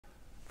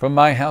From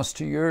my house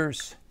to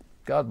yours,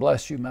 God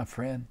bless you, my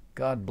friend.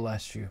 God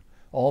bless you.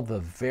 All the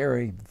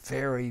very,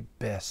 very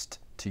best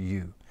to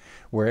you,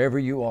 wherever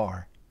you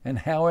are and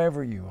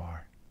however you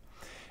are.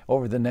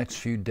 Over the next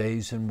few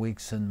days and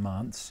weeks and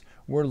months,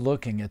 we're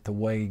looking at the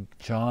way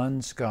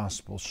John's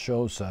Gospel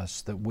shows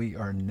us that we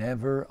are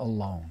never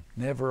alone.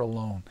 Never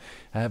alone.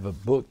 I have a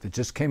book that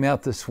just came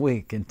out this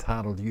week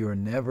entitled, You Are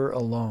Never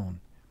Alone.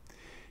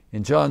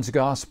 In John's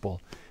Gospel,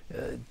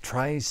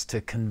 tries to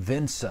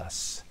convince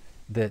us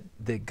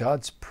that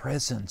God's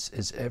presence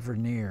is ever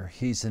near.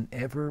 He's an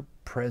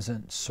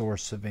ever-present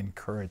source of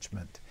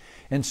encouragement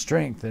and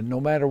strength. And no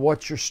matter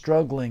what you're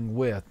struggling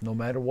with, no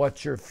matter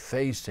what you're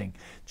facing,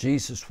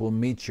 Jesus will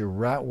meet you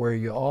right where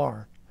you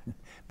are.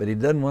 But He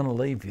doesn't want to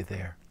leave you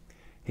there.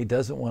 He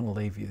doesn't want to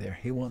leave you there.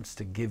 He wants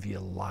to give you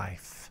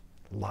life.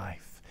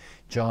 Life.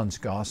 John's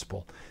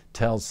Gospel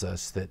tells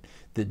us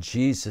that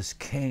Jesus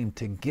came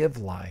to give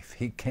life.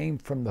 He came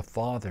from the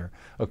Father,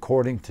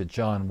 according to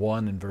John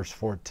 1 and verse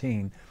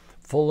 14,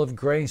 full of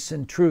grace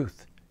and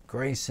truth.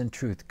 Grace and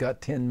truth. Got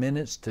 10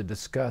 minutes to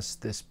discuss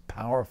this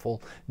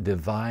powerful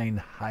divine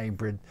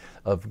hybrid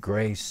of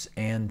grace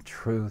and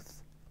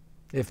truth?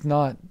 If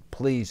not,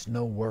 please,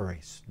 no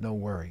worries, no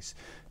worries.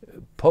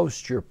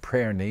 Post your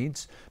prayer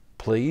needs,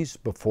 please,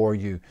 before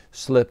you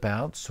slip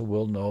out so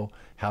we'll know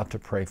how to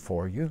pray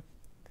for you.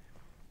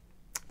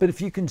 But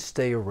if you can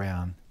stay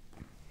around,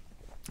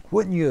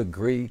 wouldn't you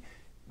agree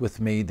with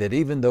me that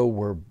even though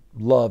we're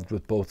loved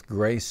with both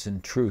grace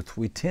and truth,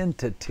 we tend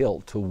to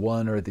tilt to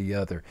one or the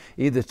other,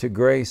 either to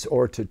grace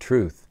or to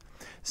truth?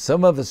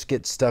 Some of us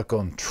get stuck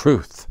on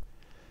truth,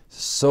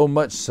 so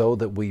much so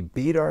that we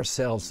beat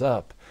ourselves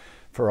up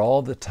for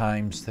all the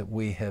times that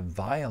we have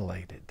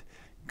violated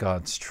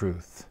God's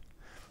truth.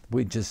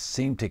 We just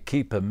seem to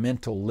keep a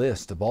mental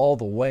list of all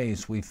the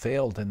ways we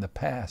failed in the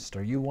past.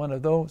 Are you one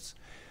of those?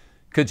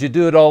 Could you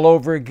do it all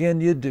over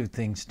again? You'd do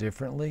things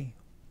differently.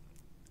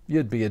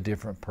 You'd be a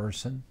different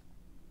person.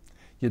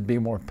 You'd be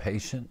more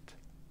patient.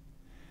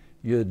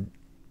 You'd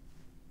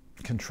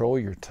control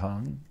your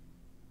tongue.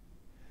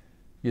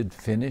 You'd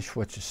finish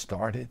what you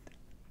started.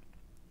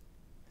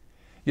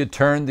 You'd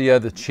turn the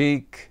other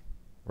cheek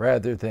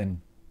rather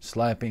than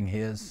slapping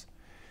his.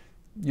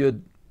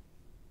 You'd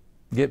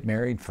get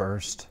married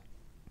first.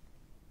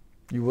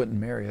 You wouldn't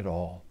marry at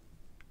all.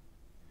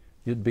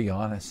 You'd be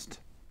honest.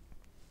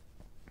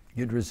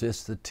 You'd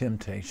resist the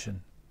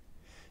temptation.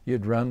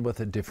 You'd run with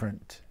a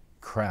different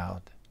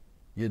crowd.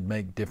 You'd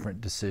make different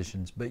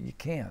decisions, but you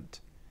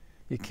can't.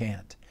 You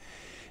can't.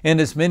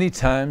 And as many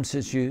times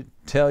as you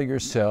tell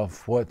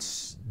yourself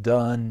what's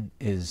done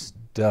is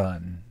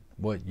done,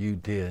 what you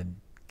did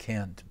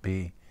can't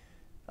be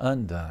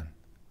undone.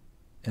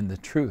 And the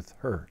truth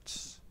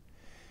hurts.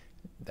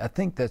 I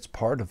think that's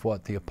part of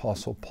what the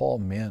Apostle Paul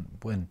meant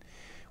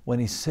when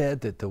he said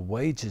that the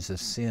wages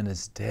of sin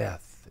is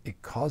death. It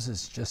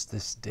causes just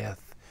this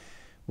death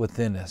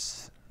within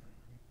us.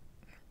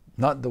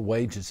 Not the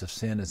wages of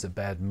sin is a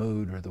bad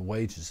mood or the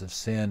wages of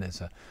sin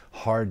is a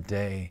hard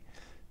day.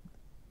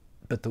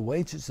 But the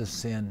wages of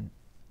sin,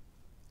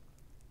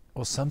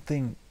 well,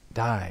 something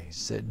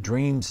dies.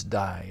 Dreams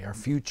die. Our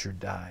future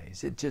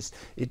dies. It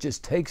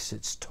just takes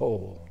its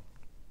toll.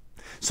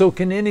 So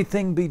can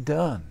anything be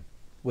done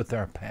with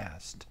our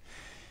past?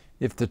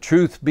 If the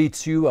truth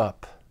beats you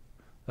up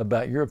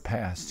about your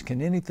past,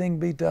 can anything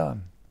be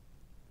done?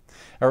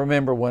 I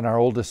remember when our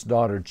oldest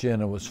daughter,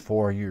 Jenna, was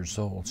 4 years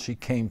old, she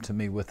came to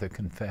me with a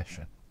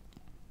confession.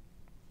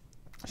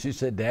 She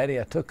said, Daddy,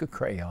 I took a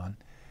crayon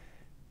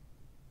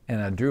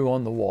and I drew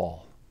on the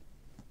wall.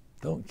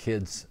 Don't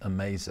kids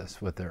amaze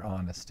us with their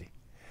honesty?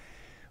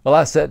 Well,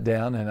 I sat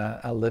down and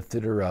I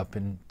lifted her up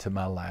into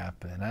my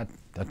lap and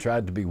I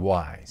tried to be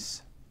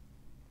wise.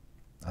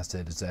 I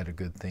said, is that a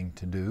good thing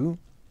to do?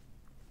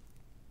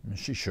 And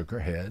she shook her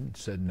head and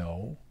said,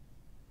 no.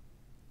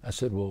 I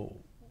said, well,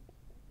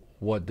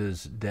 what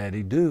does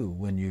Daddy do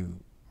when you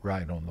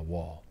write on the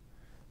wall?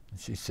 And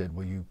she said,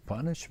 well, you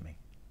punish me.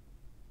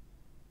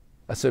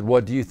 I said,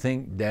 what do you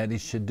think Daddy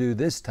should do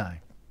this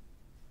time?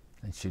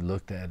 And she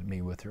looked at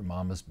me with her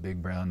mama's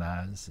big brown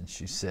eyes and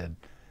she said,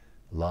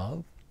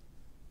 love?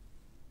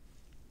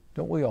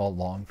 Don't we all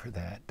long for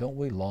that? Don't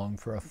we long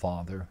for a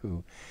father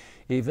who,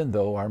 even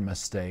though our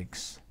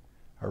mistakes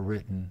are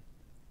written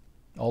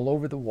all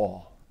over the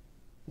wall,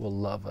 will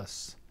love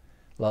us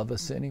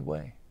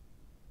anyway?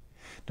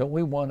 Don't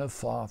we want a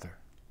Father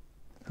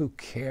who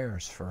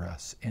cares for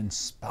us in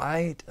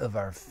spite of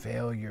our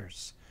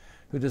failures,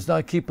 who does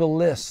not keep a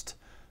list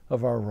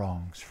of our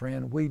wrongs?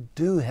 Friend, we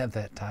do have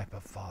that type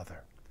of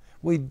Father.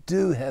 We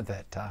do have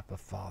that type of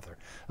Father.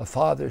 A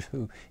Father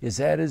who is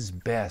at His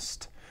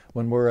best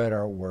when we're at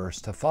our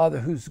worst. A Father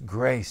whose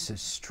grace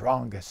is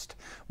strongest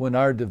when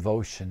our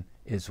devotion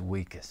is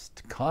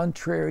weakest.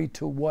 Contrary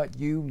to what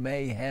you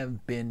may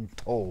have been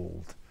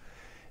told,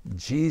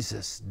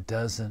 Jesus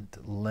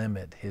doesn't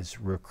limit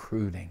His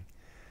recruiting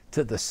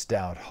to the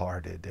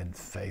stout-hearted and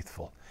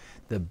faithful.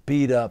 The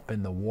beat up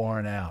and the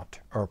worn out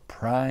are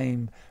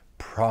prime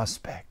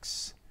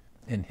prospects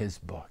in His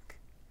book.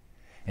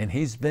 And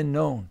He's been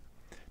known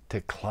to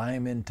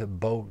climb into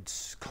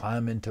boats,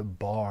 climb into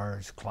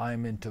bars,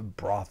 climb into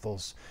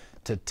brothels,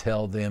 to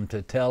tell them,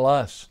 to tell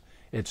us,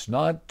 it's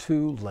not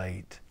too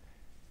late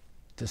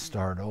to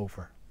start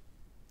over.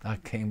 I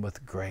came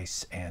with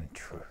grace and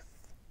truth.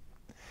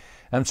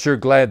 I'm sure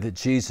glad that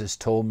Jesus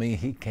told me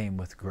He came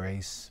with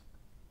grace.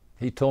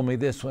 He told me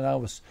this when I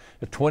was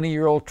a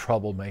 20-year-old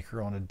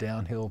troublemaker on a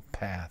downhill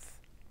path.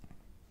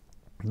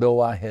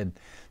 Though I had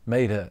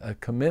made a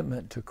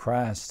commitment to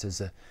Christ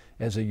as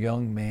a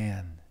young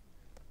man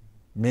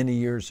many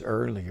years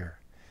earlier,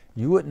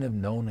 you wouldn't have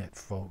known it,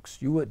 folks.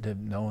 You wouldn't have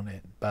known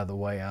it by the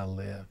way I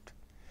lived.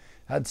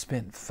 I'd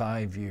spent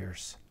 5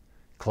 years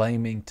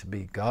claiming to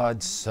be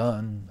God's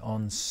son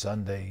on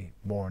Sunday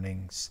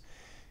mornings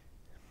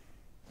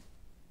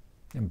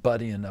and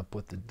buddying up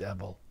with the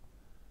devil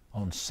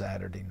on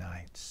Saturday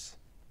nights.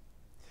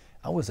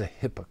 I was a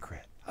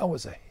hypocrite. I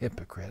was a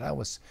hypocrite. I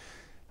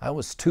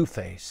was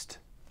two-faced.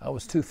 I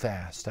was too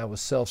fast. I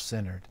was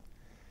self-centered.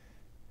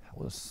 I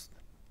was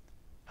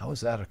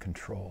out of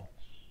control.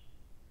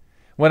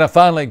 When I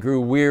finally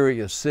grew weary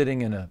of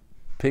sitting in a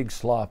pig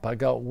slop, I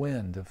got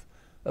wind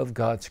of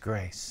God's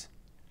grace.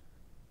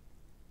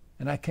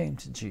 And I came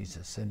to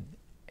Jesus,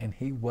 and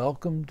He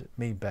welcomed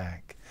me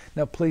back.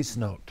 Now please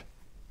note,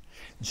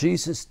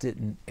 Jesus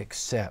didn't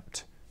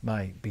accept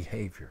my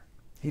behavior.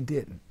 He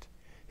didn't.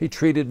 He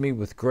treated me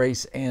with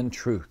grace and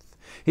truth.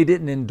 He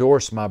didn't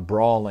endorse my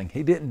brawling.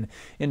 He didn't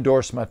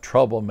endorse my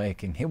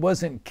troublemaking. He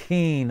wasn't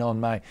keen on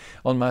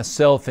my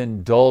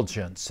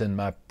self-indulgence and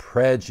my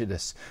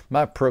prejudice,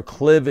 my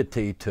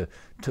proclivity to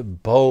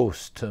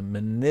boast, to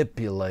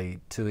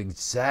manipulate, to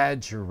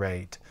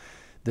exaggerate,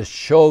 the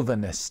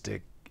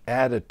chauvinistic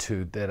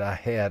attitude that I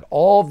had.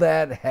 All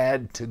that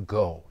had to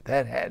go.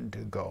 That had to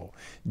go.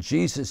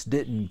 Jesus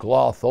didn't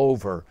gloss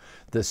over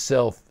the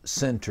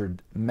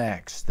self-centered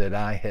max that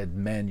I had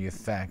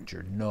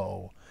manufactured.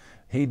 No.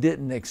 He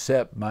didn't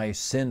accept my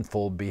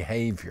sinful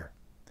behavior,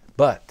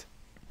 but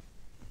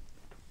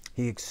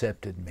He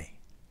accepted me.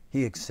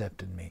 He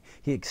accepted me.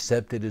 He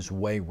accepted His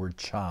wayward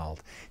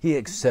child. He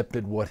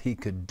accepted what He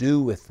could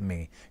do with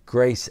me,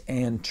 grace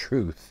and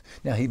truth.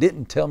 Now, He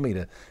didn't tell me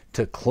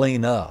to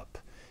clean up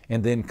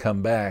and then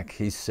come back.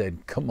 He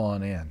said, come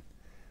on in.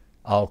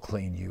 I'll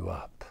clean you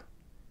up.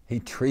 He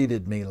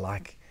treated me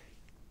like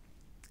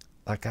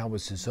I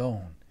was His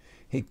own.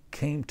 He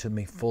came to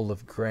me full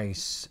of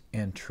grace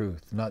and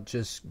truth. Not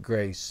just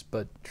grace,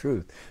 but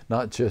truth.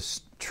 Not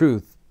just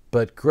truth,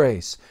 but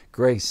grace.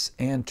 Grace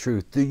and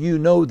truth. Do you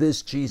know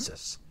this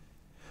Jesus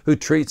who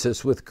treats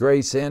us with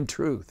grace and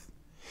truth?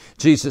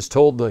 Jesus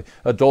told the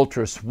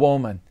adulterous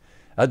woman,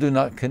 I do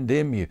not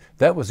condemn you.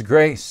 That was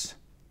grace.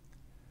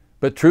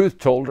 But truth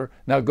told her,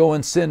 now go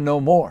and sin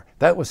no more.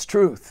 That was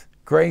truth.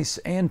 Grace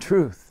and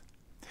truth.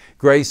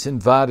 Grace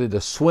invited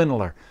a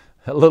swindler,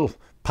 a little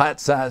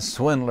pint-sized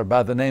swindler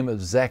by the name of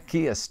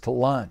Zacchaeus, to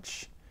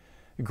lunch.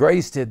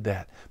 Grace did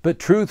that. But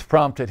truth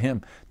prompted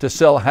him to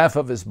sell half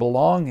of his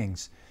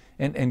belongings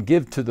and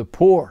give to the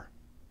poor.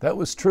 That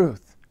was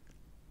truth.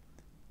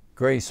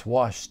 Grace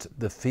washed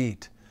the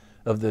feet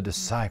of the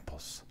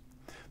disciples.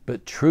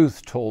 But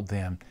truth told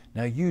them,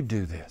 now you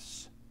do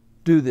this.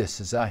 Do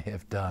this as I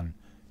have done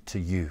to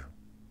you.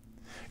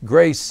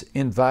 Grace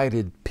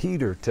invited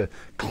Peter to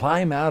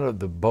climb out of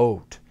the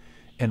boat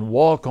and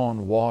walk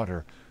on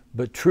water.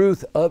 But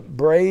truth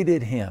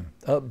upbraided him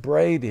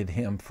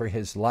for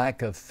his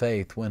lack of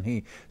faith when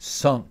he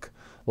sunk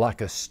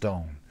like a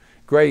stone.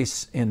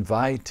 Grace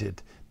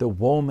invited the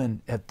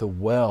woman at the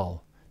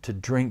well to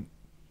drink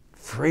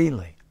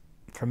freely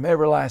from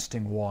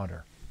everlasting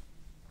water.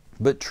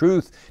 But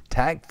truth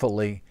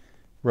tactfully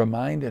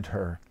reminded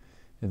her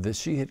that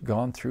she had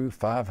gone through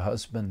 5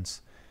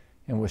 husbands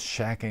and was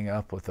shacking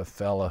up with a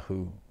fella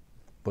who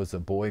was a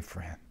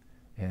boyfriend,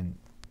 and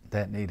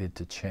that needed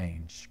to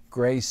change.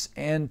 Grace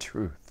and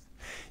truth.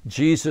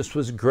 Jesus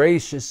was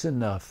gracious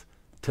enough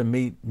to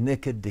meet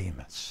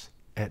Nicodemus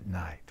at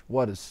night.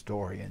 What a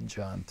story in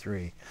John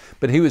 3.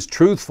 But He was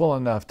truthful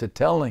enough to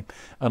tell him,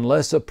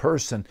 unless a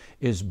person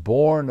is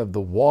born of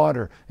the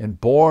water and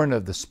born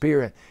of the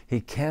Spirit,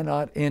 he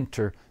cannot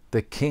enter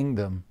the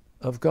kingdom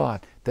of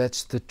God.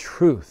 That's the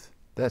truth.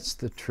 That's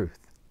the truth.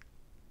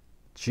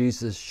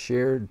 Jesus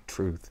shared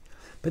truth,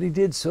 but He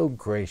did so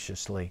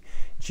graciously.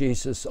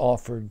 Jesus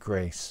offered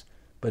grace,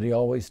 but He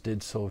always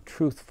did so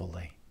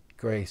truthfully.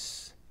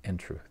 Grace and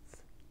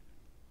truth.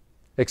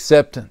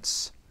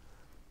 Acceptance.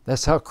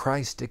 That's how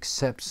Christ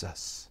accepts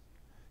us.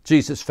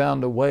 Jesus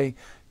found a way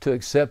to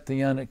accept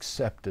the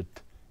unaccepted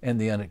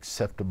and the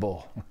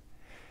unacceptable.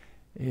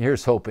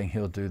 Here's hoping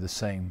He'll do the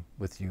same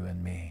with you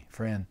and me.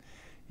 Friend,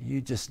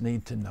 you just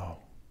need to know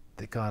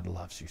that God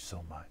loves you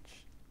so much.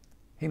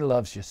 He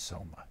loves you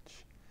so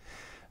much.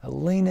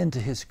 Lean into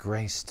His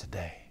grace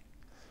today.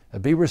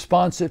 Be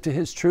responsive to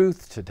His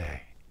truth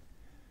today.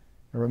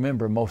 And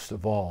remember, most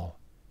of all,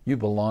 you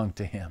belong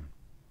to Him.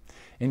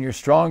 And you're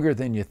stronger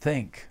than you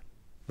think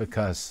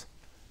because,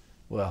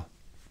 well,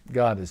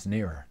 God is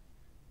nearer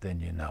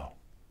than you know.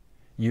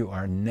 You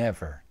are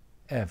never,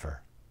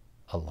 ever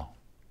alone.